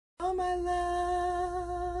Hello, my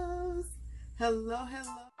loves. Hello.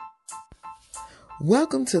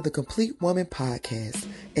 Welcome to the Complete Woman Podcast,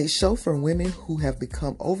 a show for women who have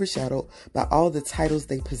become overshadowed by all the titles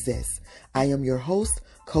they possess. I am your host,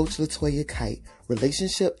 Coach Toya Kite,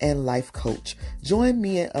 relationship and life coach. Join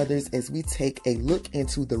me and others as we take a look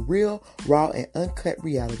into the real, raw, and uncut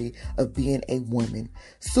reality of being a woman.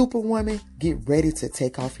 Superwoman, get ready to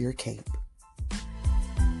take off your cape.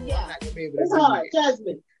 Yeah, it's hard. Trust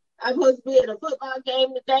me. I'm supposed to be at a football game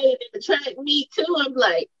today and in the track meet too. I'm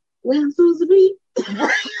like, where I'm supposed to be?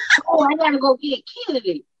 Oh, I gotta go get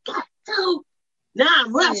Kennedy. Got to. Now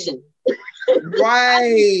I'm rushing.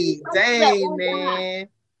 Right. Dang, man.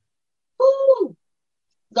 Ooh.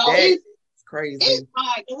 So it's crazy. It's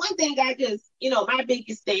hard. And one thing I just, my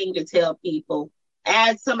biggest thing to tell people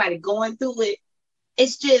as somebody going through it,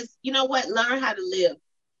 it's just, you know what? Learn how to live.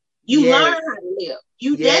 You learn how to live.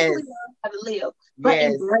 You definitely learn how to live, but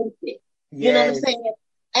embrace it. You know what I'm saying?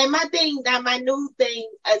 And my new thing,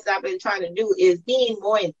 as I've been trying to do, is being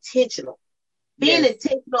more intentional. Being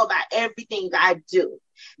intentional about everything I do.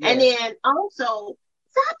 Yes. And then also,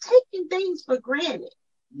 stop taking things for granted.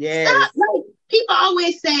 Yes. Stop. Like, people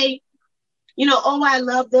always say, oh, I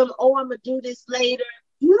love them. Oh, I'm going to do this later.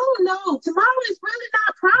 You don't know. Tomorrow is really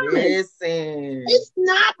not promised. Listen. It's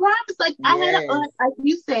not promised. Like, I had an aunt, like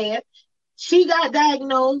you said, she got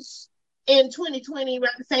diagnosed in 2020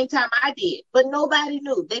 around the same time I did. But nobody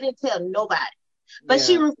knew. They didn't tell nobody. But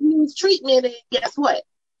she refused treatment, and guess what?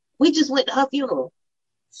 We just went to her funeral.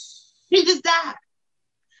 She just died.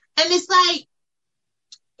 And it's like,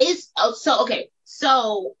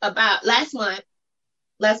 So about last month,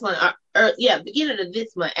 beginning of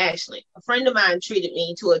this month, actually, a friend of mine treated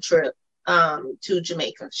me to a trip to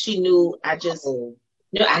Jamaica. She knew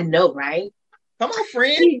I know, right? Come on,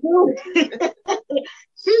 friend.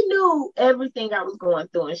 She knew everything I was going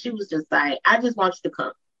through, and she was just like, I just want you to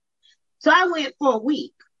come. So I went for a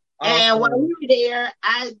week. And while we were there,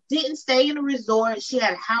 I didn't stay in a resort. She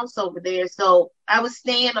had a house over there. So I was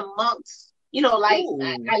staying amongst, I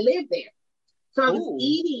lived there. So I was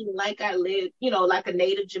eating like I lived, like a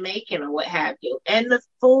native Jamaican or what have you. And the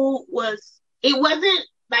food it wasn't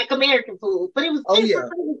like American food, but it was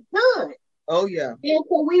different. It was good. Oh, yeah. And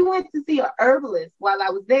so we went to see an herbalist while I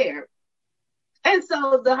was there. And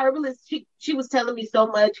so the herbalist, she was telling me so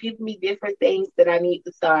much, giving me different things that I need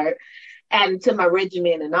to start adding to my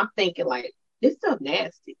regimen. And I'm thinking, like, this stuff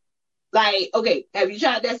nasty. Like, okay, have you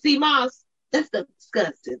tried that sea moss? That stuff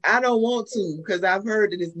disgusting. I don't want to, because I've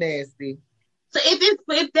heard that it's nasty. So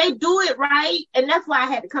if they do it right, and that's why I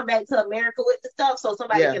had to come back to America with the stuff, so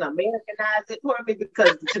somebody can Americanize it for me,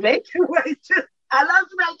 because the Jamaican way, I love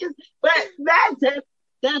Jamaicans, but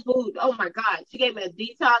that food, oh my God. She gave me a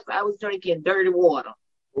detox. I was drinking dirty water.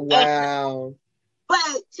 Wow.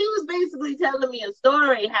 But she was basically telling me a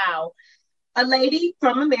story how a lady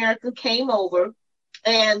from America came over,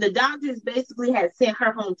 and the doctors basically had sent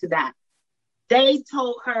her home to die. They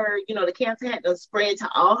told her, the cancer had to spread to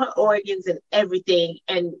all her organs and everything,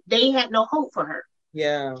 and they had no hope for her.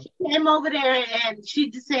 Yeah. She came over there, and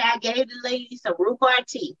she just said, I gave the lady some rhubarb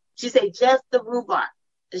tea. She said, just the rhubarb.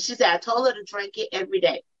 And she said, I told her to drink it every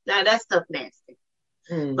day. Now, that stuff nasty.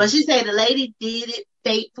 But she said the lady did it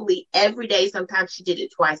faithfully every day. Sometimes she did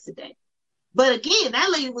it twice a day. But again, that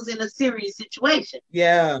lady was in a serious situation.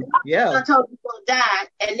 Yeah. I told you you're going to die,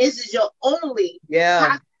 and this is your only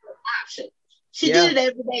option. She did it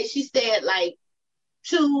every day. She said, like,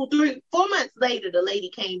 2, 3, 4 months later, the lady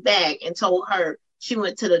came back and told her she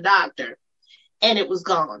went to the doctor, and it was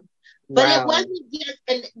gone. But it wasn't just,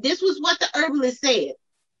 and this was what the herbalist said.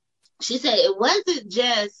 She said it wasn't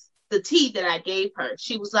just the tea that I gave her.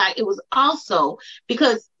 She was like, it was also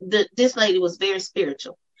because this lady was very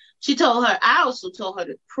spiritual. She told her, I also told her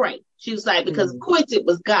to pray. She was like, because of course it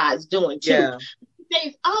was God's doing too. Yeah.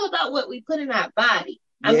 It's all about what we put in our body.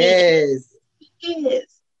 I mean, it is.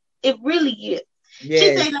 It really is. Yes.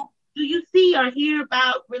 She said, like, do you see or hear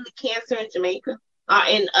about really cancer in Jamaica or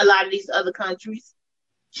in a lot of these other countries?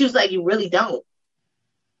 She was like, you really don't.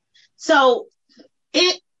 So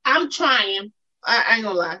I'm trying. I ain't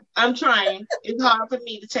gonna lie. I'm trying. It's hard for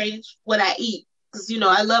me to change what I eat. Because,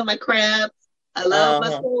 I love my crabs. I love my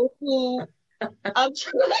soul food. I'm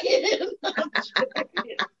trying.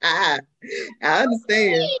 I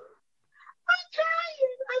understand. I'm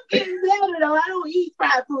trying. I'm getting better, though. I don't eat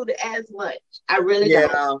fried food as much. I really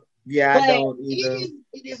don't. Yeah, I don't either.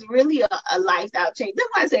 It is really a lifestyle change. That's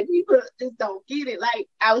why I say people just don't get it. Like,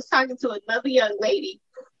 I was talking to another young lady,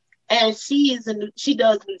 and she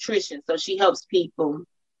does nutrition, so she helps people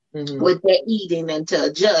with their eating and to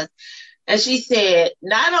adjust. And she said,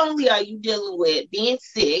 not only are you dealing with being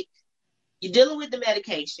sick, You're dealing with the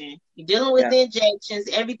medication. You're dealing with the injections,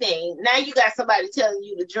 everything. Now you got somebody telling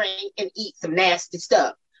you to drink and eat some nasty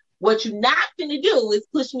stuff. What you're not going to do is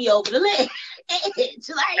push me over the ledge. Like,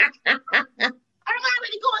 I'm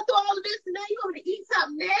already going through all of this, and now you're going to eat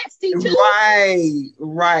something nasty too. Right.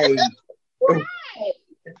 Right.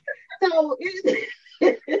 So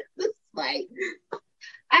it's like,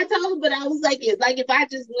 I told him, but I was like, it's like if I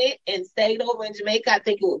just went and stayed over in Jamaica, I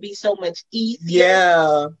think it would be so much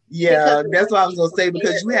easier. Yeah. That's what I was gonna say,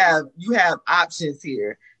 because you have options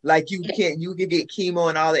here. Like you can get chemo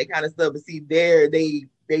and all that kind of stuff, but see there they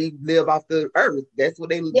live off the earth. That's what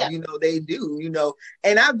they they do.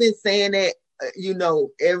 And I've been saying that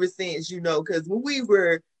ever since because when we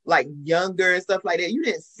were like younger and stuff like that, you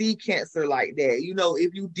didn't see cancer like that.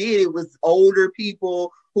 If you did, it was older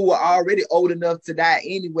people who were already old enough to die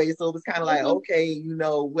anyway. So it was kind of like, okay,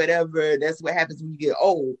 whatever. That's what happens when you get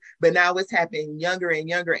old. But now it's happening younger and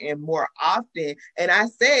younger and more often. And I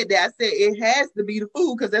said it has to be the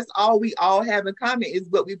food, because that's all we all have in common is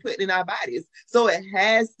what we put in our bodies. So it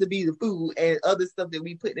has to be the food and other stuff that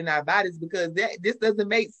we put in our bodies, because this doesn't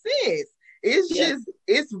make sense. It's just,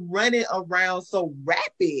 it's running around so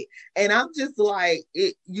rapid. And I'm just like,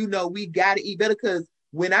 we got to eat better, because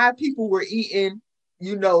when our people were eating,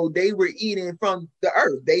 they were eating from the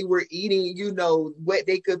earth. They were eating, what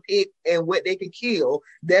they could pick and what they could kill.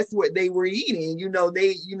 That's what they were eating. Now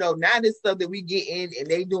this stuff that we get in and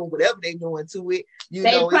they doing whatever they doing to it.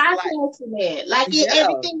 They processing it. Like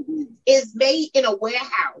everything is made in a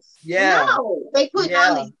warehouse. Yeah. No, they put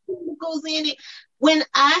all these chemicals in it. When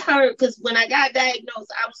I heard, because when I got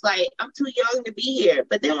diagnosed, I was like, I'm too young to be here.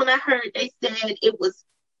 But then when I heard they said it was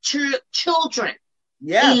children.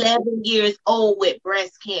 11 years old with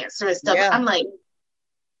breast cancer and stuff. I'm like,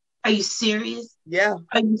 are you serious? Yeah.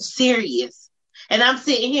 Are you serious? And I'm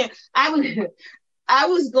sitting here. I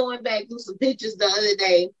was going back through some pictures the other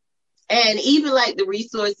day, and even like the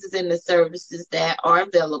resources and the services that are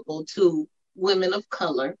available to women of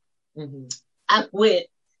color. Mm-hmm. I went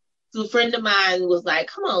to a friend of mine was like,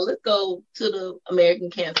 come on, let's go to the American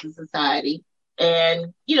Cancer Society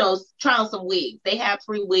and, try on some wigs. They have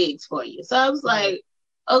free wigs for you. So I was like,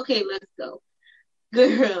 okay, let's go.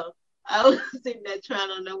 Girl, I was sitting there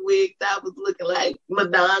trying on the wigs. I was looking like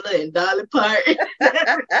Madonna and Dolly Parton. They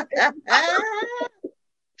didn't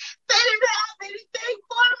have anything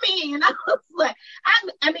for me. And I was like,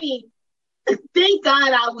 I mean, thank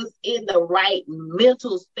God I was in the right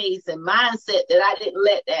mental space and mindset that I didn't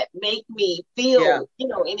let that make me feel,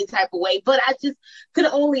 any type of way. But I just could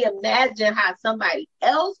only imagine how somebody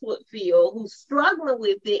else would feel who's struggling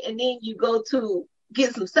with it. And then you go to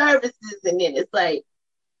get some services, and then it's like,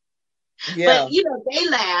 but they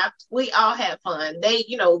laughed. We all had fun. They,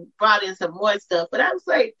 brought in some more stuff, but I was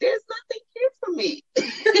like, there's nothing here for me.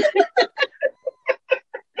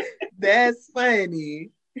 That's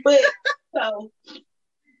funny. But so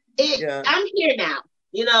I'm here now,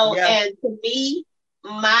 and to me,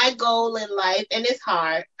 my goal in life, and it's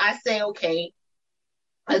hard, I say, okay,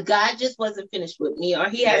 God just wasn't finished with me, or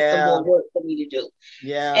he has some more work for me to do.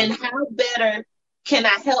 Yeah. And how better can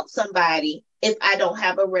I help somebody if I don't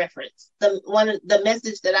have a reference? The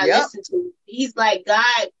message that I listened to, he's like,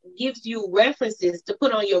 God gives you references to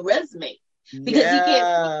put on your resume, because he can't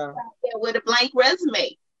out there with a blank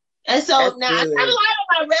resume. And so that's now good. I got a lot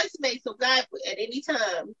on my resume, so God, at any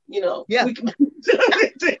time, we can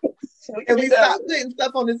and we stop putting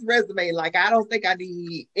stuff on this resume. Like, I don't think I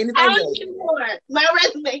need anything else. More. My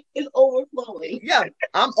resume is overflowing. Yeah,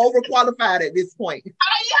 I'm overqualified at this point.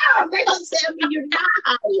 I am. They're going to tell me you're not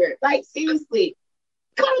hired. Like, seriously.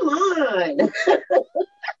 Come on.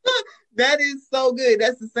 That is so good.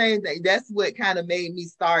 That's the same thing. That's what kind of made me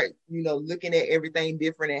start, looking at everything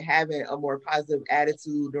different and having a more positive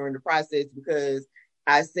attitude during the process, because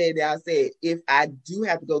I said, if I do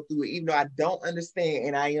have to go through it, even though I don't understand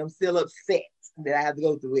and I am still upset that I have to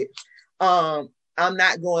go through it, I'm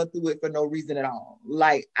not going through it for no reason at all.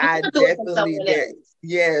 Like, I definitely,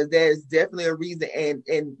 there's definitely a reason. And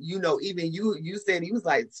even you said, he was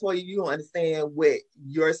like, Toya, you don't understand what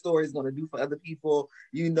your story is going to do for other people.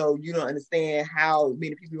 You don't understand how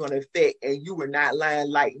many people you're going to affect. And you were not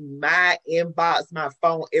lying. Like, my inbox, my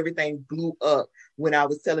phone, everything blew up when I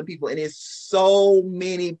was telling people. And it's so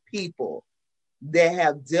many people that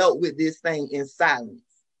have dealt with this thing in silence.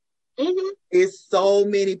 Mm-hmm. It's so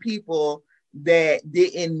many people that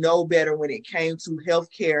didn't know better when it came to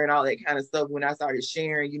healthcare and all that kind of stuff. When I started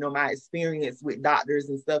sharing, my experience with doctors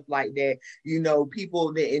and stuff like that,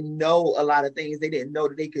 people didn't know a lot of things. They didn't know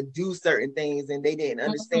that they could do certain things, and they didn't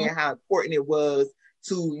understand how important it was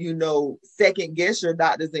to second guess your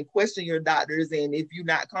doctors and question your doctors, and if you're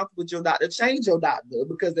not comfortable with your doctor, change your doctor,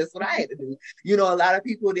 because that's what I had to do. A lot of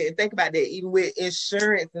people didn't think about that, even with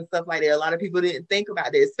insurance and stuff like that. A lot of people didn't think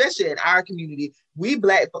about that, especially in our community. We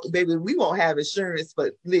Black folks, baby, we won't have insurance.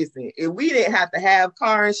 But listen, if we didn't have to have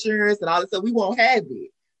car insurance and all this stuff, we won't have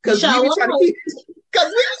it, because we were trying to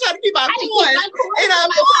keep our coins in our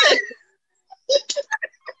coins.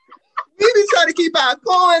 We be trying to keep our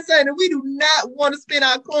coins, and we do not want to spend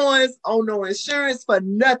our coins on no insurance for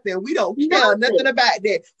nothing. We don't care nothing about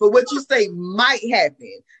that. But what you say might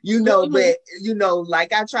happen, but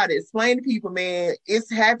like I try to explain to people, man,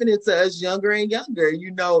 it's happening to us younger and younger,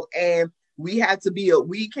 and we have to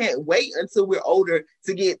we can't wait until we're older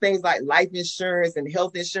to get things like life insurance and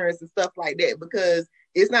health insurance and stuff like that, because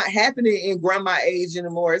it's not happening in grandma age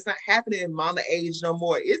anymore. It's not happening in mama age no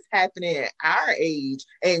more. It's happening at our age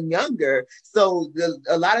and younger. So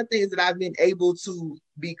a lot of things that I've been able to,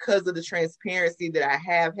 because of the transparency that I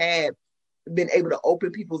have had, been able to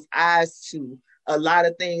open people's eyes to a lot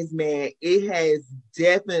of things, man, it has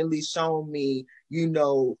definitely shown me,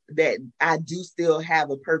 that I do still have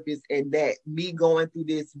a purpose, and that me going through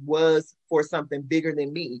this was for something bigger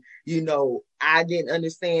than me. I didn't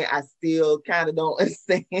understand. I still kind of don't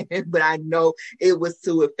understand, but I know it was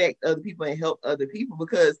to affect other people and help other people,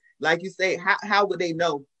 because like you say, how would they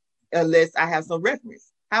know unless I have some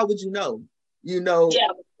reference? How would you know?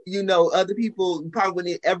 Other people probably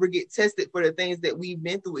wouldn't ever get tested for the things that we've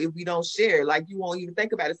been through if we don't share. Like, you won't even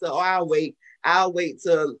think about it. So, I'll wait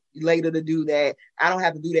till later to do that. I don't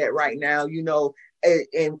have to do that right now,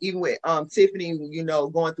 and even with Tiffany,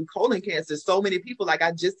 going through colon cancer, so many people, like,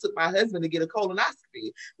 I just took my husband to get a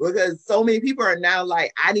colonoscopy, because so many people are now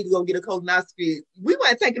like, I need to go get a colonoscopy. We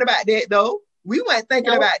weren't thinking about that, though. We weren't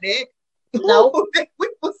thinking about that. No,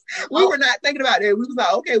 we were not thinking about that. We was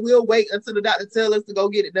like, okay, we'll wait until the doctor tells us to go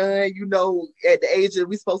get it done, at the age that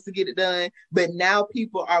we're supposed to get it done. But now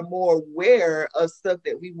people are more aware of stuff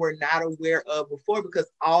that we were not aware of before, because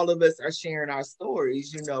all of us are sharing our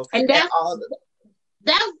stories, and that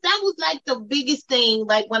was like the biggest thing.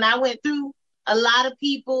 Like, when I went through, a lot of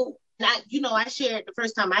people, I shared the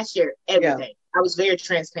first time I shared everything. Yeah. I was very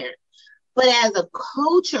transparent. But as a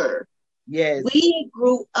culture, yes, we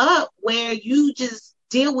grew up where you just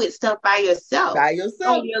deal with stuff by yourself.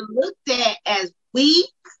 So you're looked at as weak,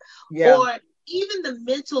 or even the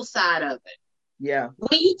mental side of it. Yeah.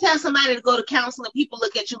 When you tell somebody to go to counseling, people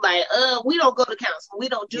look at you like, we don't go to counseling. We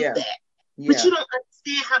don't do that. Yeah. But you don't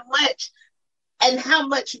understand how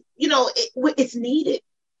much, it's needed.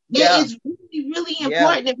 Yeah. It's really, really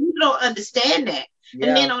important if you don't understand that. Yeah.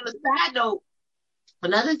 And then on the side note,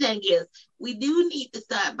 another thing is, we do need to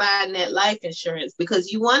start buying that life insurance,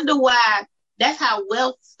 because you wonder why. That's how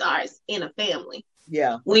wealth starts in a family.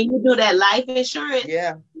 Yeah. When you do that life insurance,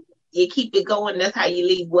 you keep it going. That's how you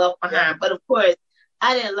leave wealth behind. Yeah. But of course,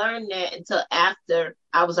 I didn't learn that until after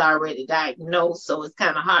I was already diagnosed. So it's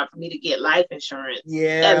kind of hard for me to get life insurance.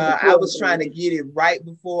 Yeah, I was trying to get it right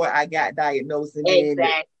before I got diagnosed. And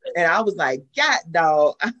I was like, God,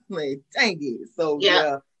 dog. I'm like, dang it. So,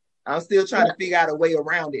 I'm still trying to figure out a way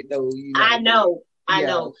around it, though. I know,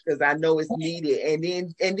 because I know it's needed, and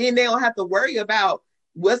then they don't have to worry about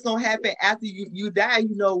what's gonna happen after you die.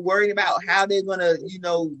 Worrying about how they're gonna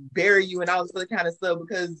bury you and all this other kind of stuff,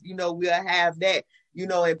 because we'll have that.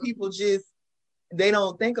 And people just, they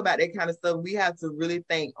don't think about that kind of stuff. We have to really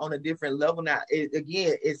think on a different level now,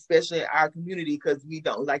 again, especially in our community, because we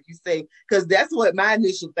don't, like you say, because that's what my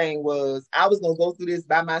initial thing was. I was going to go through this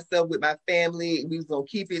by myself with my family. We was going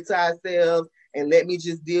to keep it to ourselves and let me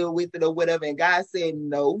just deal with it or whatever. And God said,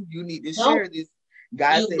 no, you need to share this.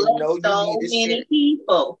 God said, no, you need to share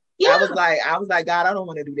people. Yeah. I was like, God, I don't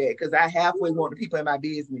want to do that, because I halfway want the people in my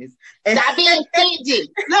business. And stop being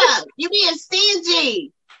stingy. Look, you're being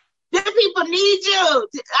stingy. Them people need you.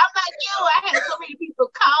 I'm like you. I had so many people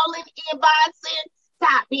calling, inboxing.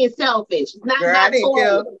 Stop being selfish. Girl, I didn't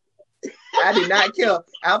care. I did not care.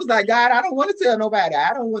 I was like, God, I don't want to tell nobody.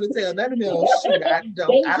 I don't want to tell none of them. Shoot, I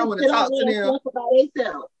don't want to talk to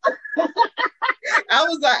them. I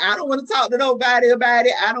was like, I don't want to talk to nobody about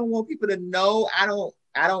it. I don't want people to know.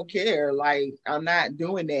 I don't care. Like, I'm not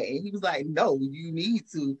doing that. And he was like, no, you need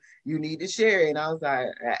to share it. And I was like,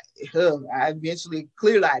 I eventually,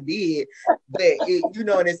 clearly I did. But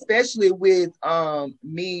and especially with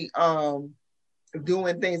me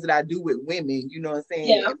doing things that I do with women, you know what I'm saying?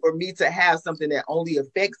 Yeah. For me to have something that only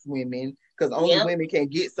affects women, because only women can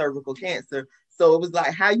get cervical cancer. So it was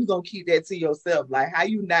like, how you gonna keep that to yourself? Like, how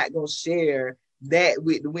you not gonna share that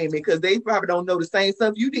with the women, because they probably don't know the same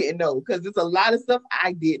stuff you didn't know, because it's a lot of stuff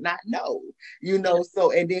I did not know,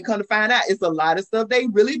 so, and then come to find out it's a lot of stuff they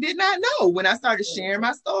really did not know when I started sharing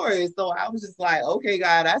my stories. So I was just like, okay,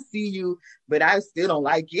 God, I see you, but I still don't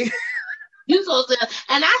like it. You so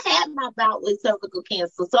and I had my bout with cervical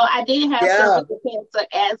cancer, so I did have cervical cancer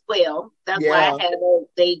as well. That's why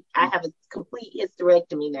I have a complete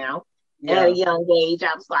hysterectomy now. At a young age,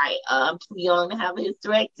 I was like, I'm too young to have a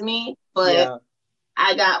hysterectomy, but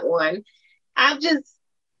I got one.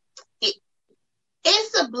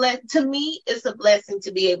 It's a blessing to me. It's a blessing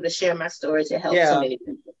to be able to share my story to help so many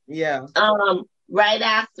people. Yeah. Right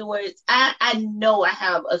afterwards, I know I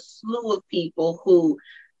have a slew of people who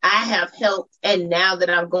I have helped, and now that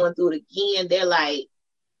I'm going through it again, they're like,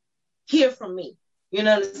 hear from me. You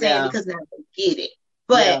know what I'm saying? Because now they get it.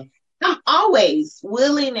 But I'm always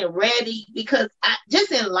willing and ready, because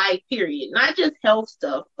just in life, period, not just health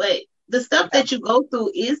stuff, but the stuff that you go through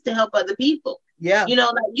is to help other people. Yeah. You know,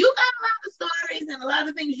 like you got a lot of stories and a lot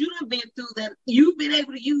of things you have been through that you've been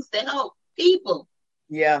able to use to help people.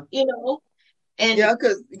 Yeah. You know? And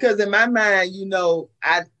because in my mind,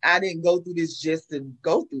 I didn't go through this just to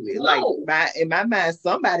go through it. No. Like in my mind,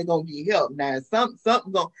 somebody gonna get help. Now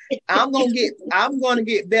I'm gonna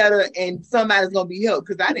get better, and somebody's gonna be helped,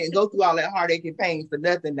 because I didn't go through all that heartache and pain for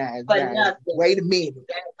nothing. Nothing. Wait a minute.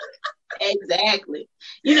 Exactly.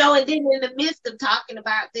 And then in the midst of talking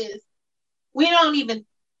about this,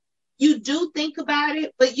 you do think about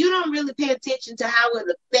it, but you don't really pay attention to how it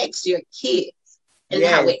affects your kids. And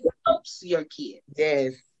how it helps your kids.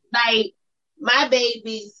 Yes. Like my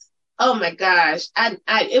babies, oh my gosh,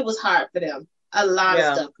 it was hard for them. A lot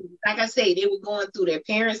of stuff. Like I say, they were going through their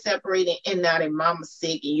parents separating, and now their mama's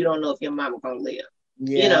sick, and you don't know if your mama gonna live.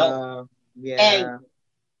 Yeah. Yeah.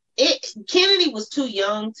 And Kennedy was too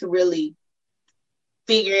young to really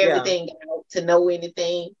figure everything out, to know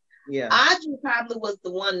anything. Yeah. Audrey probably was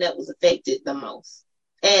the one that was affected the most.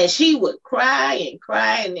 And she would cry,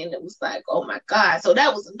 and then it was like, oh my God. So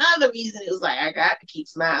that was another reason. It was like, I got to keep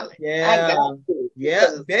smiling. Yeah. I got to.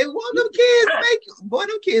 Yeah. They want them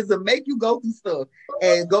kids will make you go through stuff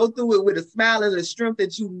and go through it with a smile and a strength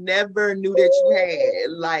that you never knew that you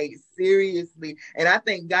had. Like, seriously. And I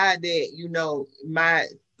thank God that, my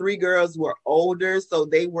 3 girls were older, so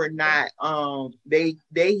they were not they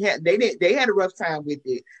had a rough time with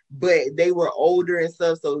it, but they were older and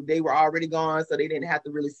stuff, so they were already gone, so they didn't have to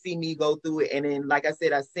really see me go through it. And then, like I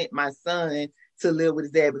said, I sent my son to live with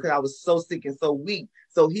his dad because I was so sick and so weak,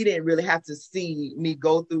 so he didn't really have to see me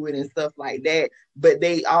go through it and stuff like that. But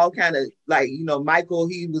they all kind of, like, Michael,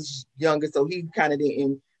 he was younger, so he kind of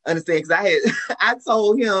didn't understand, because I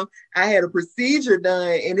told him I had a procedure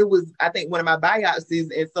done, and it was, I think, one of my biopsies,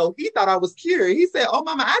 and so he thought I was cured. He said, "Oh,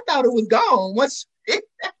 Mama, I thought it was gone."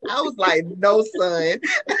 I was like, "No, son,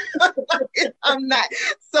 I'm not."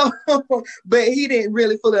 So, but he didn't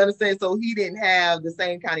really fully understand, so he didn't have the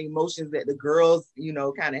same kind of emotions that the girls,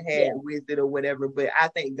 kind of had with it or whatever. But I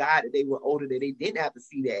thank God that they were older, that they didn't have to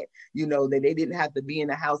see that, that they didn't have to be in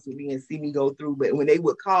the house with me and see me go through. But when they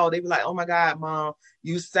would call, they were like, "Oh my God, Mom,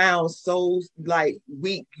 you sound so like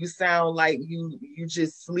weak. You sound like you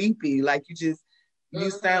just sleepy. Like you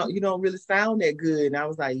don't really sound that good." And I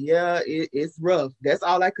was like, "Yeah, it's rough." That's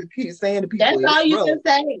all I could keep saying to people. That's all you can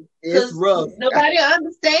say. It's rough. Nobody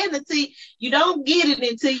understands until you don't get it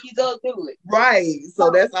until you go through it. Right. So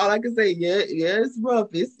that's all I can say. Yeah, it's rough.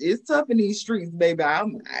 It's tough in these streets, baby.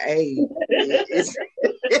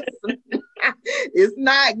 It's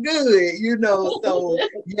not good, So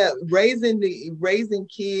yeah, raising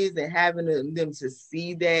kids and having them to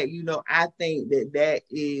see that, I think that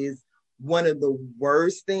is one of the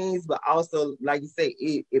worst things, but also, like you say,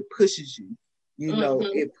 it pushes you,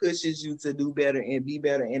 it pushes you to do better and be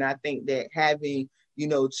better. And I think that having,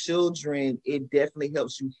 children, it definitely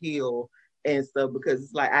helps you heal and stuff, because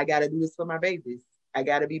it's like, I got to do this for my babies. I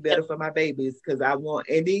got to be better for my babies, because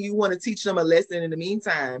and then you want to teach them a lesson in the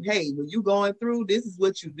meantime. Hey, when you going through, this is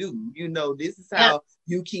what you do. This is how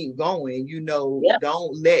you keep going.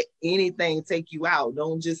 Don't let anything take you out.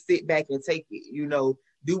 Don't just sit back and take it.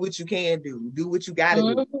 Do what you can do. Do what you got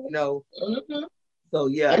to do. So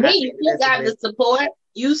yeah. And then you still got the support.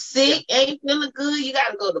 You sick, ain't feeling good. You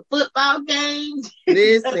got to go to football games.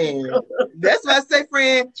 Listen, that's what I say,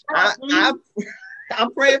 friend.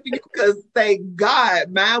 I'm praying for you, because thank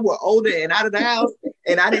God mine were older and out of the house,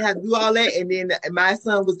 and I didn't have to do all that. And then my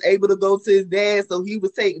son was able to go to his dad, so he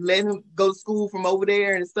was letting him go to school from over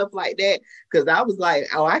there and stuff like that. Because I was like,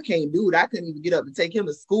 oh, I can't do it. I couldn't even get up to take him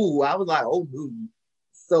to school. I was like, oh, dude.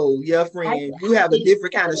 So yeah, friend, you have a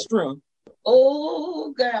different kind of strength.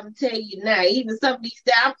 Oh, girl, I'm telling you now, even some of these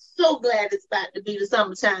days, I'm so glad it's about to be the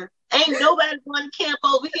summertime. Ain't nobody going to camp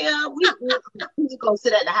over here. We just going to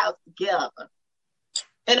sit at the house together.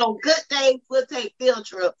 And on good days, we'll take field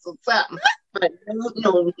trips or something. But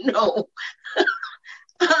no.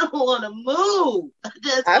 I don't want to move.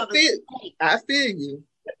 I feel you.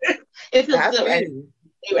 It feels good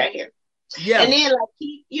right here. Yeah. And then,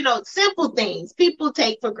 like, simple things people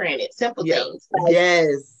take for granted. Simple things. Like,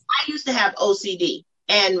 yes. I used to have OCD,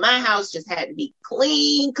 and my house just had to be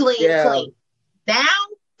clean. Down.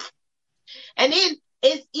 And then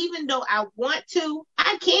it's even though I want to,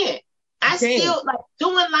 I can't. Still like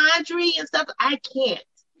doing laundry and stuff. I can't.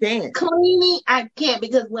 Cleaning, I can't,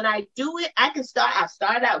 because when I do it, I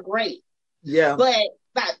start out great. Yeah. But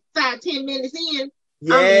about 5-10 minutes in,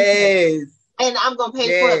 yes. I'm gonna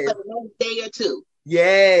pay for it for the next day or two.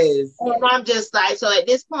 Yes. And I'm just like, so at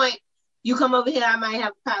this point, you come over here, I might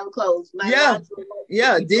have a pile of clothes.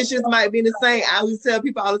 Yeah. Dishes might be the same. I always tell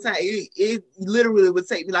people all the time, it literally would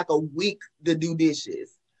take me like a week to do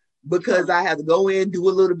dishes, because I have to go in, do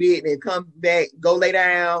a little bit, and then come back, go lay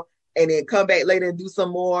down, and then come back later and do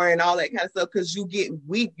some more and all that kind of stuff. Because you get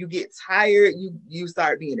weak, you get tired, you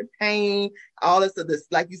start being in pain. All this,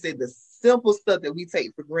 like you said, the simple stuff that we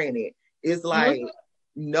take for granted. It's like,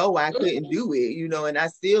 no, I couldn't do it, and I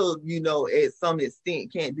still, at some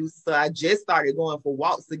extent can't do. So I just started going for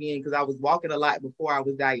walks again, because I was walking a lot before I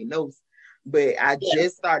was diagnosed. But I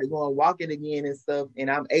just started going walking again and stuff,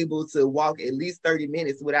 and I'm able to walk at least 30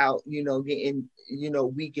 minutes without, getting,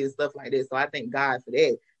 weak and stuff like that. So I thank God for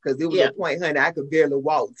that, because it was a point, honey, I could barely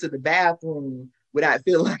walk to the bathroom without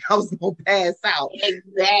feeling like I was going to pass out.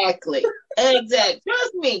 Exactly.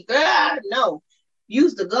 Trust me, girl, I know.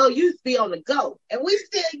 Used to be on the go, and we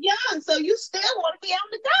still young, so you still want to be on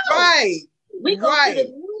the go. Right. We go to the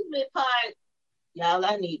movement part. Y'all,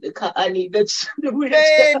 I need the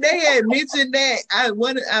Man, they had mentioned that.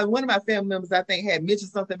 One of my family members, I think, had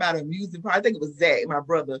mentioned something about a music part. I think it was Zach, my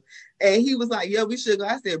brother, and he was like, "Yeah, we should go."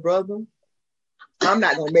 I said, "Brother, I'm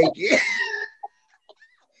not gonna make it."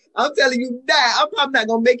 I'm telling you that I'm probably not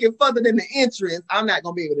gonna make it further than the entrance. I'm not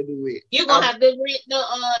gonna be able to do it. You're gonna have to rent the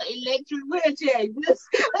electric wheelchair.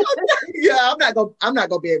 Yeah, I'm not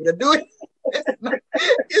gonna be able to do it.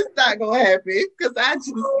 It's not gonna happen, because I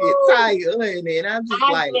just get tired, honey, and I'm just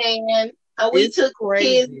like, man. We took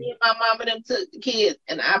kids. Me and my mom and them took the kids,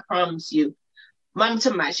 and I promise you, Mama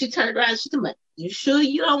told me, she turned around, she told me, "You sure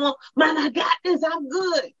you don't want?" "Man, I got this. I'm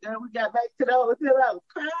good." Girl, we got back to the hotel. I was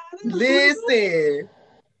crying. Listen.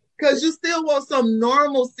 Because you still want some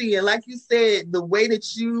normalcy. And like you said, the way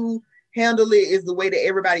that you handle it is the way that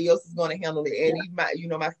everybody else is going to handle it. And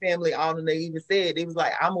even my family, all of them, they even said, they was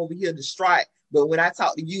like, "I'm over here distraught, but when I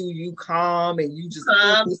talk to you, you calm and you just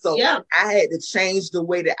so I had to change the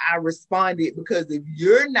way that I responded, because if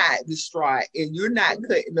you're not distraught and you're not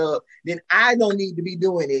cutting up, then I don't need to be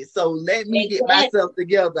doing it. So let me get myself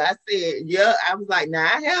together." I said, I was like, "Now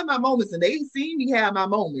I have my moments," and they see me have my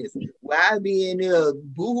moments where I be in there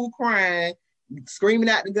boohoo crying, screaming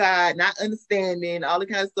out to God, not understanding all the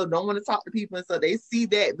kind of stuff, don't want to talk to people. And so they see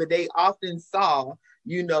that, but they often saw,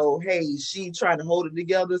 hey, she trying to hold it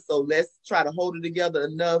together, so let's try to hold it together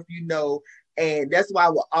enough, and that's why I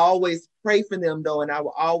will always pray for them, though, and I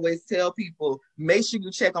will always tell people, make sure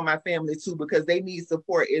you check on my family too, because they need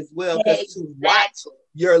support as well, because to watch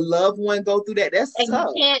your loved one go through that's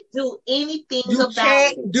tough. You can't do anything you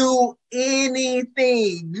can't do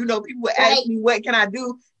anything. People will ask me, "What can I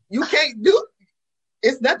do?" You can't do.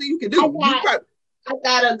 It's nothing you can do. I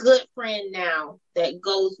got a good friend now that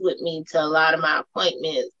goes with me to a lot of my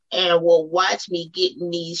appointments and will watch me getting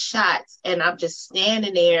these shots. And I'm just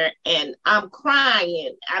standing there and I'm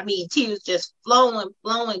crying. I mean, tears just flowing,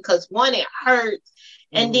 because one, it hurts.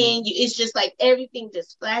 And then it's just like everything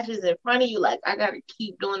just flashes in front of you. Like, I got to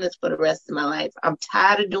keep doing this for the rest of my life. I'm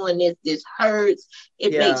tired of doing this. This hurts.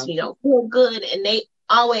 It makes me don't feel good. And they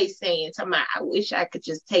always saying to me, "I wish I could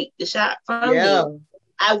just take the shot from you.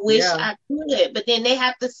 I wish I could." But then they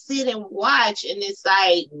have to sit and watch, and it's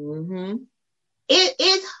like,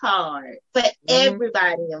 it's hard for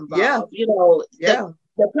everybody involved.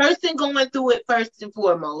 The person going through it first and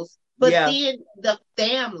foremost, but then the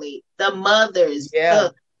family, the mothers,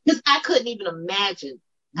 because I couldn't even imagine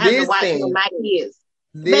having to watch my kids.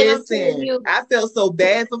 Listen, I felt so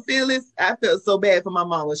bad for Phyllis. I felt so bad for my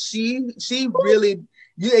mama. She really.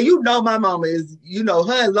 My mama is,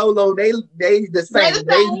 her and Lolo, they the same.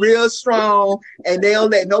 They real strong, and they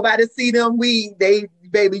don't let nobody see them weak.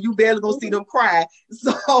 Baby, you barely gonna see them cry.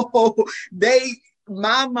 So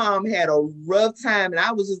my mom had a rough time, and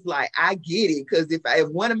I was just like, I get it, because if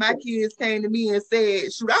one of my kids came to me and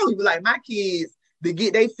said, shoot, I don't even like my kids to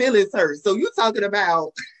get their feelings hurt. So you talking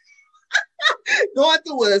about going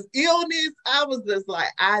through an illness? I was just like,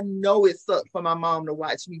 I know it sucked for my mom to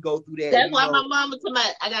watch me go through that. That's why my mama told me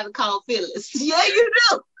I gotta call Phyllis. Yeah, you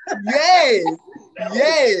do.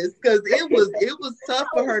 Yes, because it was tough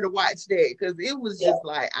for her to watch that, because it was just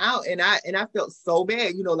like I felt so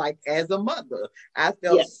bad, like as a mother, I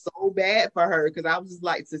felt so bad for her, because I was just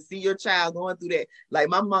like, to see your child going through that. Like,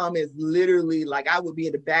 my mom is literally like, I would be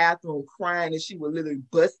in the bathroom crying, and she would literally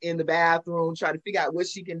bust in the bathroom trying to figure out what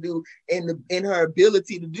she can do in her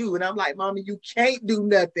ability to do, and I'm like, Mama, you can't do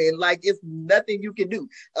nothing. Like, it's nothing you can do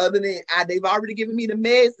other than they've already given me the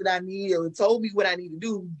meds that I need and told me what I need to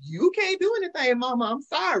do. You can't do anything, Mama. I'm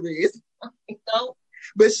sorry. No.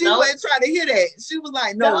 But she wasn't trying to hear that. She was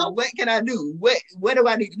like, no, what can I do? What do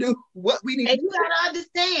I need to do? What we need and to do? And you gotta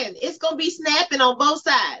understand, it's gonna be snapping on both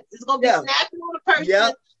sides. It's gonna be snapping on the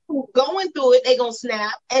person who's going through it, they're gonna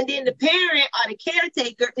snap. And then the parent or the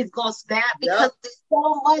caretaker is gonna snap because there's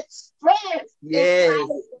so much stress. Yes.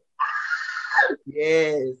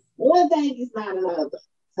 Yes. One thing is not another.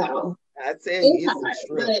 So I tell you, it's a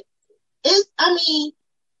stress. But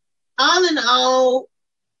all in all,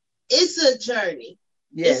 it's a journey.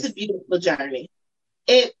 Yes. It's a beautiful journey.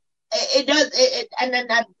 It does, and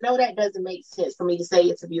I know that doesn't make sense for me to say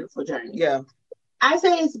it's a beautiful journey. Yeah. I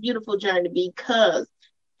say it's a beautiful journey because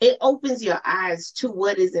it opens your eyes to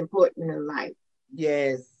what is important in life.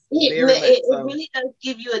 Yes. It really does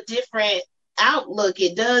give you a different outlook.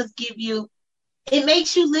 It does give you, it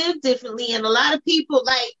makes you live differently. And a lot of people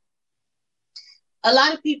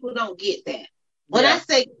don't get that. When I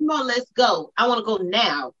say, come on, let's go, I want to go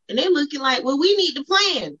now. And they're looking like, well, we need to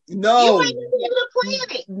plan. No. You ain't going to be able to plan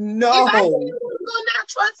it. No. If I say you want to go now,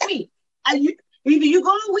 trust me. Either you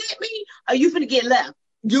going with me or you finna get left.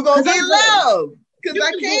 You going to get left. Because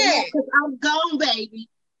I can't. Because I'm gone, baby.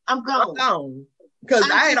 I'm gone.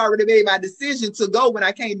 Because I had already made my decision to go when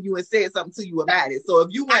I came to you and said something to you about it. So if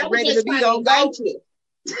you weren't ready to be on go,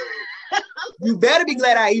 you better be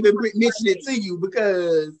glad I even mentioned it to you,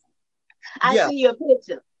 because I see your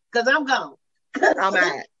picture, because I'm gone. I'm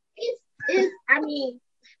out.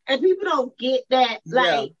 And people don't get that.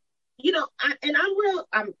 Like,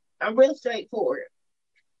 I'm real straightforward.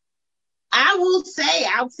 I'll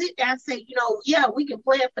sit there and say, we can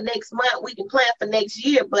plan for next month, we can plan for next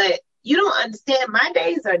year, but you don't understand, my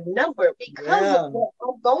days are numbered because of what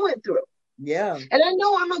I'm going through. Yeah. And I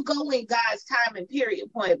know I'm going to go in God's time and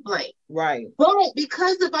period, point blank. Right. But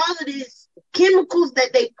because of all of these chemicals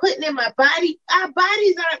that they putting in my body, our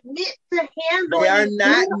bodies aren't meant to handle it. They are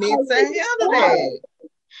not meant to handle that.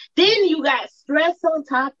 Then you got stress on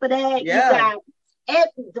top of that. Yeah.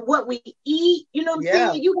 You got what we eat, you know what I'm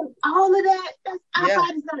saying? You got all of that. Our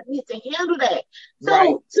body's not meant to handle that.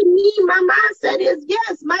 So to me, my mindset is,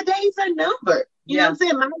 yes, my days are numbered. You know what I'm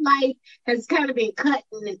saying? My life has kind of been cut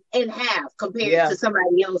in half compared to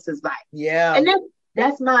somebody else's life. Yeah. And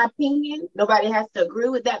that's my opinion. Nobody has to agree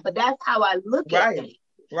with that, but that's how I look at things.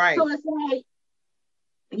 Right. So it's like,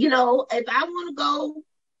 if I want to go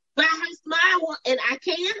buy a house tomorrow and I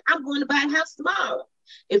can, I'm going to buy a house tomorrow.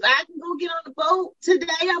 If I can go get on the boat today,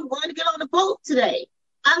 I'm going to get on the boat today.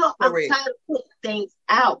 I'm tired of putting things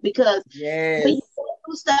out, because when you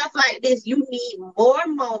do stuff like this, you need more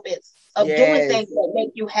moments of doing things that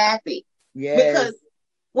make you happy. Yes. Because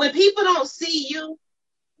when people don't see you,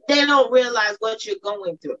 they don't realize what you're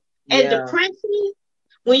going through. And depression,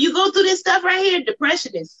 when you go through this stuff right here,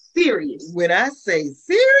 depression is serious. When I say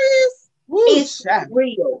serious, it's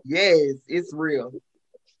real. Yes, it's real.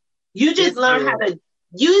 You just learn how to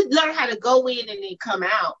go in and then come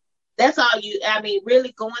out. That's all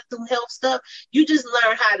really going through health stuff, you just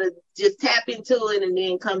learn how to just tap into it and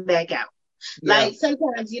then come back out. Yeah. Like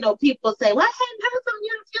sometimes, people say, well, I hadn't heard from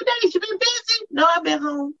you in a few days. You been busy? No, I've been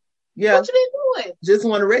home. Yeah. What you been doing? Just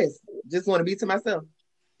want to rest. Just want to be to myself.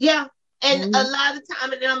 Yeah. And a lot of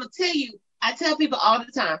time, and then I'm going to tell you, I tell people all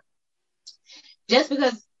the time, just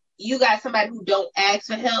because you got somebody who don't ask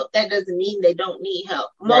for help, that doesn't mean they don't need help.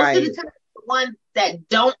 Most of the time, the ones that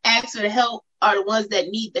don't ask for the help are the ones that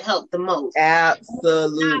need the help the most.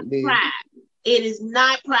 Absolutely. It is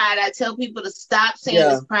not pride. I tell people to stop saying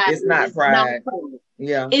it's pride. It's not pride.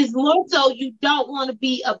 Yeah. It's more so you don't want to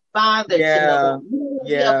be a bother to them. You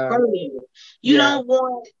don't want to be a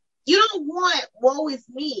burden. You don't want woe is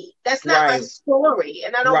me. That's not my story.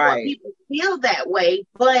 And I don't want people to feel that way,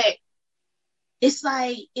 but it's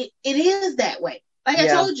like it is that way. Like I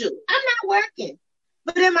told you, I'm not working.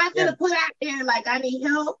 But am I gonna put out there like I need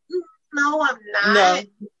help? No, I'm not.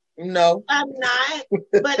 No. I'm not.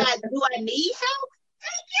 But I need help?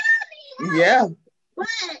 Heck yeah, I need help. Yeah. But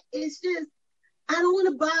it's just, I don't want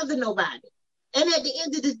to bother nobody. And at the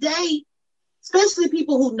end of the day, especially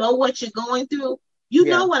people who know what you're going through, you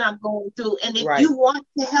know what I'm going through. And if you want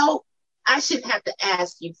to help, I shouldn't have to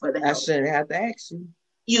ask you for the help. I shouldn't have to ask you.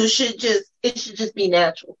 It should just be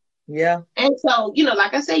natural. Yeah. And so,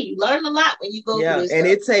 like I say, you learn a lot when you go through this. And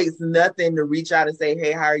it takes nothing to reach out and say,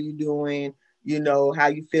 hey, how are you doing? How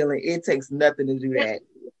you feeling? It takes nothing to do that.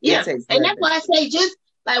 Yeah. And that's why I say, just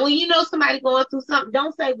like when you know somebody going through something,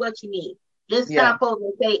 don't say what you need. Just stop over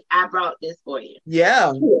and say, I brought this for you.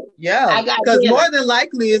 Yeah. Yeah. Because more than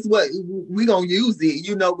likely it's what we going to use it,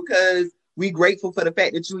 because we grateful for the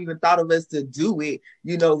fact that you even thought of us to do it,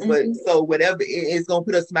 but so whatever, it's going to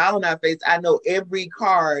put a smile on our face. I know every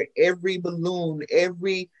card, every balloon,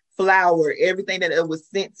 every flower, everything that was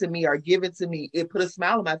sent to me or given to me, it put a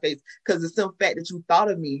smile on my face because it's some fact that you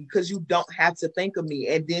thought of me, because you don't have to think of me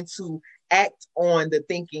and then to act on the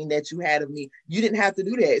thinking that you had of me. You didn't have to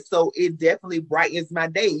do that. So it definitely brightens my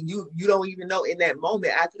day. You don't even know, in that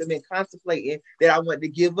moment I could have been contemplating that I wanted to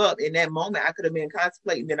give up. In that moment I could have been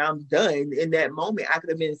contemplating that I'm done. In that moment I could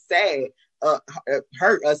have been sad,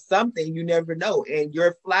 hurt, or something. You never know. And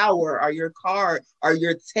your flower or your card or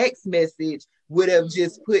your text message would have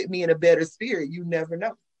just put me in a better spirit. You never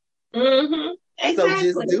know. Mm-hmm.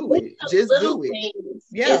 Exactly. So just do it. Just do it. Things.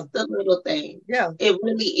 Yeah. It's the little things. Yeah. It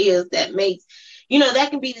really is that makes, that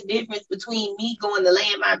can be the difference between me going to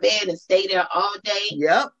lay in my bed and stay there all day.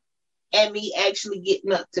 Yep. And me actually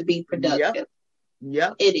getting up to be productive.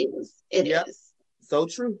 Yep. It is. It is. So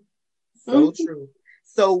true. So true.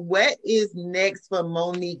 So what is next for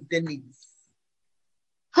Monique Denise?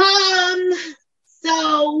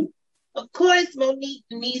 So of course Monique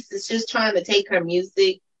Denise is just trying to take her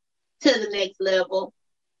music to the next level.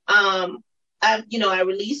 I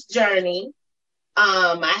released Journey.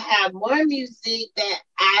 I have more music that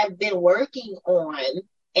I've been working on,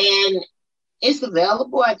 and it's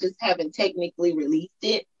available. I just haven't technically released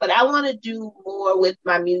it, but I want to do more with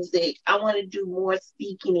my music. I want to do more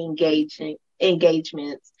speaking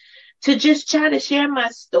engagements to just try to share my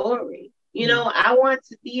story. I want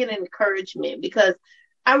to be an encouragement, because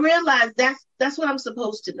I realize that's what I'm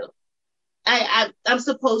supposed to do. I'm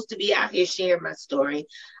supposed to be out here sharing my story.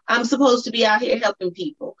 I'm supposed to be out here helping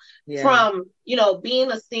people from,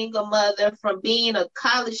 being a single mother, from being a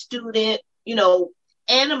college student,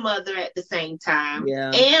 and a mother at the same time,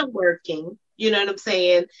 and working, you know what I'm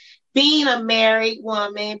saying? Being a married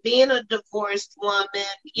woman, being a divorced woman,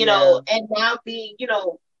 and now being,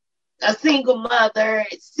 a single mother,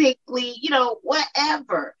 sickly,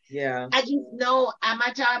 whatever. Yeah. I just know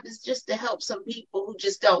my job is just to help some people who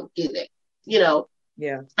just don't get it,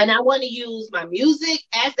 Yeah. And I want to use my music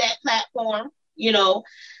as that platform,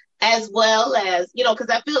 as well as, because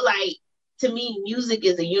I feel like, to me, music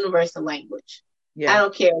is a universal language. Yeah. I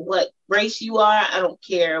don't care what race you are. I don't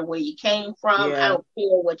care where you came from. I don't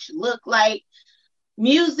care what you look like.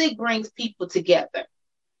 Music brings people together.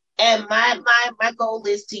 And my goal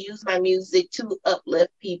is to use my music to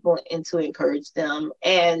uplift people and to encourage them.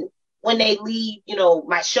 And when they leave,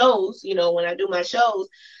 my shows, when I do my shows,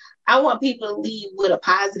 I want people to leave with a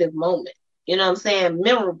positive moment. You know what I'm saying?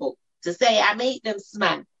 Memorable. To say, I made them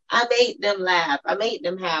smile. I made them laugh. I made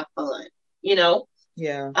them have fun,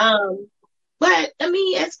 Yeah. But,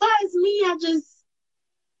 as far as me, I just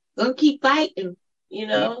gonna keep fighting. Keep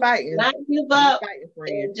fighting. Not give up,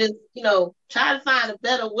 and just, try to find a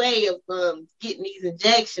better way of getting these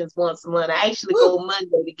injections once a month. I actually go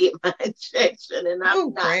Monday to get my injection, and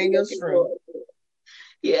I'm not looking forward to it.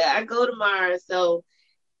 Yeah, I go tomorrow, so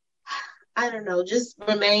I don't know, just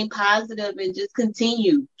remain positive and just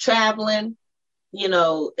continue traveling,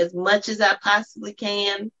 as much as I possibly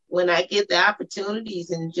can when I get the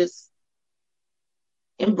opportunities, and just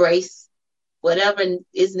embrace whatever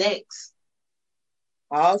is next.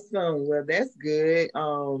 Awesome. Well, that's good.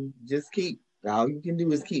 Just all you can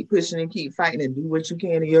do is keep pushing and keep fighting and do what you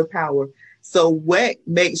can in your power. So what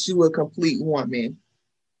makes you a complete woman?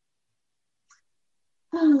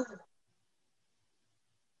 I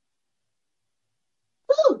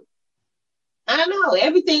don't know.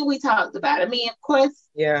 Everything we talked about. Of course,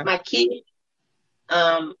 my kids,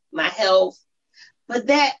 my health, but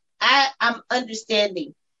that I'm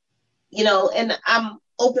understanding, and I'm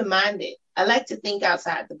open-minded. I like to think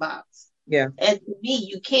outside the box. Yeah. And to me,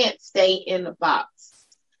 you can't stay in the box.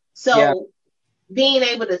 So being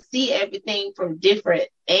able to see everything from different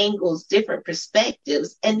angles, different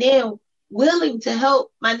perspectives, and then willing to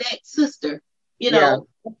help my next sister,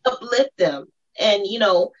 uplift them, and,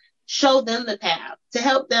 show them the path, to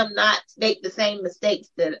help them not make the same mistakes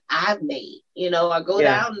that I've made, or go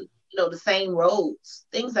down, the same roads,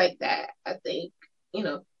 things like that. I think,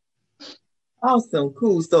 Awesome.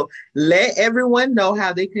 Cool. So let everyone know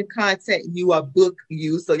how they can contact you or book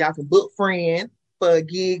you, so y'all can book friends for a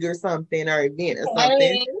gig or something, or event or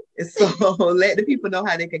something. And so let the people know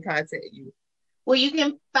how they can contact you. Well, you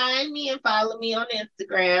can find me and follow me on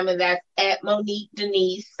Instagram, and that's at Monique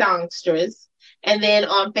Denise Songstress. And then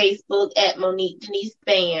on Facebook at Monique Denise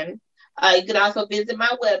Band. You can also visit my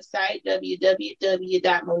website,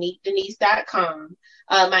 www.moniquedenise.com.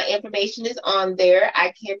 My information is on there.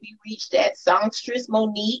 I can be reached at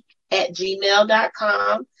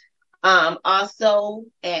songstressmonique@gmail.com. Also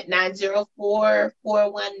at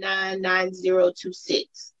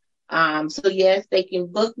 904-419-9026. So yes, they can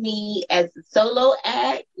book me as a solo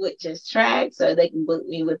act with just tracks, or they can book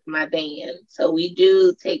me with my band. So we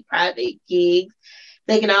do take private gigs.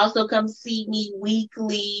 They can also come see me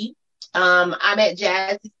weekly. I'm at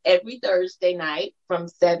Jazz's every Thursday night from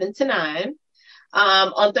 7 to 9.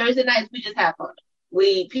 On Thursday nights, we just have fun.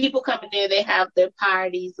 People come in there, they have their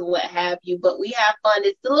parties or what have you, but we have fun.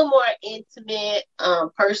 It's a little more intimate,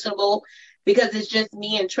 personable, because it's just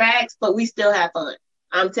me and tracks, but we still have fun.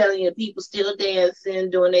 I'm telling you, people still dancing,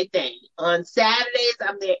 doing their thing. On Saturdays,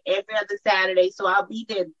 I'm there every other Saturday, so I'll be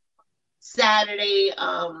there Saturday.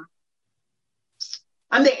 I'm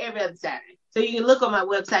there every other Saturday. So you can look on my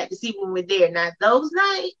website to see when we're there. Now, those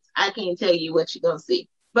nights, I can't tell you what you're going to see,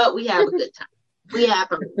 but we have a good time. We have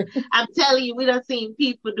fun. I'm telling you, we done seen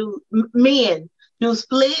men do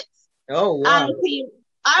splits. Oh, wow. I done seen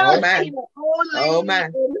an old lady and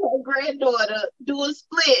her granddaughter do a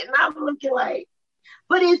split, and I'm looking like,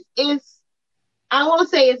 but it's I won't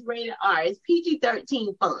say it's rated R. It's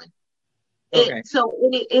PG-13 fun. Okay.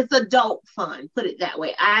 It's adult fun, put it that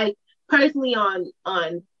way. I personally on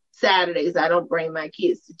Saturdays, I don't bring my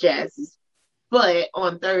kids to Jazz's, but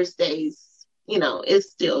on Thursdays,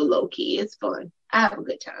 it's still low key. It's fun. I have a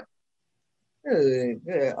good time. Good.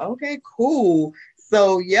 Okay, cool.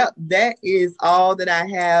 So, yep, that is all that I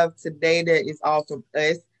have today. That is all from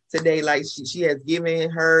us today. Like she has given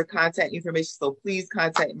her contact information. So please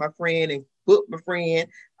contact my friend and book my friend,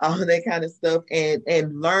 all that kind of stuff,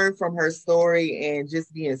 and learn from her story and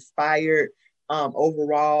just be inspired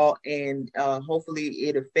overall. And hopefully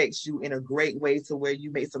it affects you in a great way, to where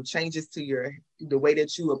you make some changes to the way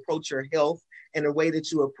that you approach your health and the way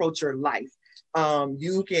that you approach your life.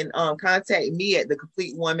 You can contact me at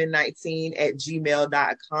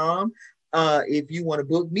thecompletewoman19@gmail.com if you want to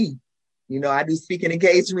book me. I do speaking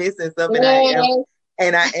engagements and stuff,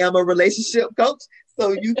 and I am a relationship coach.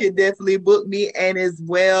 So you can definitely book me. And as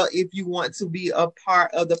well, if you want to be a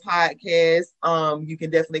part of the podcast, you can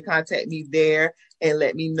definitely contact me there and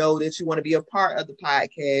let me know that you want to be a part of the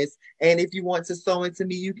podcast. And if you want to sew into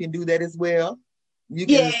me, you can do that as well. You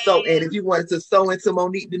can sew, and if you wanted to sew into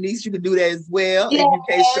Monique Denise, you can do that as well.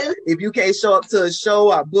 Yes. If you can't show up to a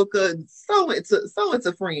show or book a sew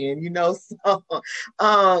into friend, So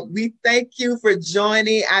we thank you for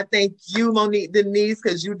joining. I thank you, Monique Denise,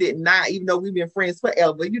 because you did not, even though we've been friends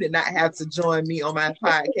forever, you did not have to join me on my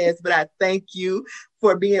podcast. But I thank you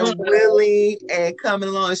for being willing and coming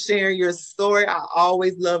along and sharing your story. I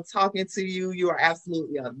always love talking to you. You are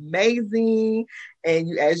absolutely amazing. And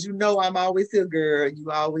you, as you know, I'm always here, girl.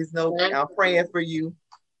 You always know I'm praying for you.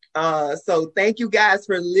 So thank you guys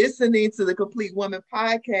for listening to the Complete Woman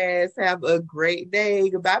podcast. Have a great day.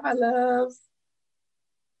 Goodbye, my loves.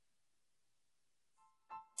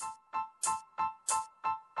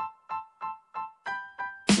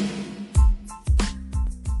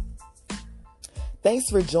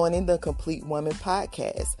 Thanks for joining the Complete Woman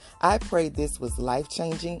podcast. I pray this was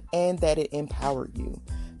life-changing and that it empowered you.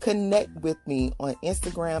 Connect with me on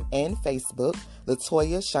Instagram and Facebook,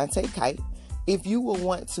 Toya Shante Kite. If you will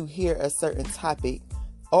want to hear a certain topic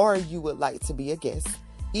or you would like to be a guest,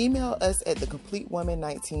 email us at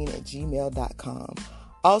thecompletewoman19@gmail.com.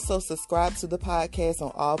 Also, subscribe to the podcast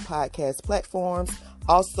on all podcast platforms,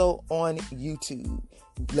 also on YouTube.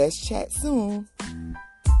 Let's chat soon.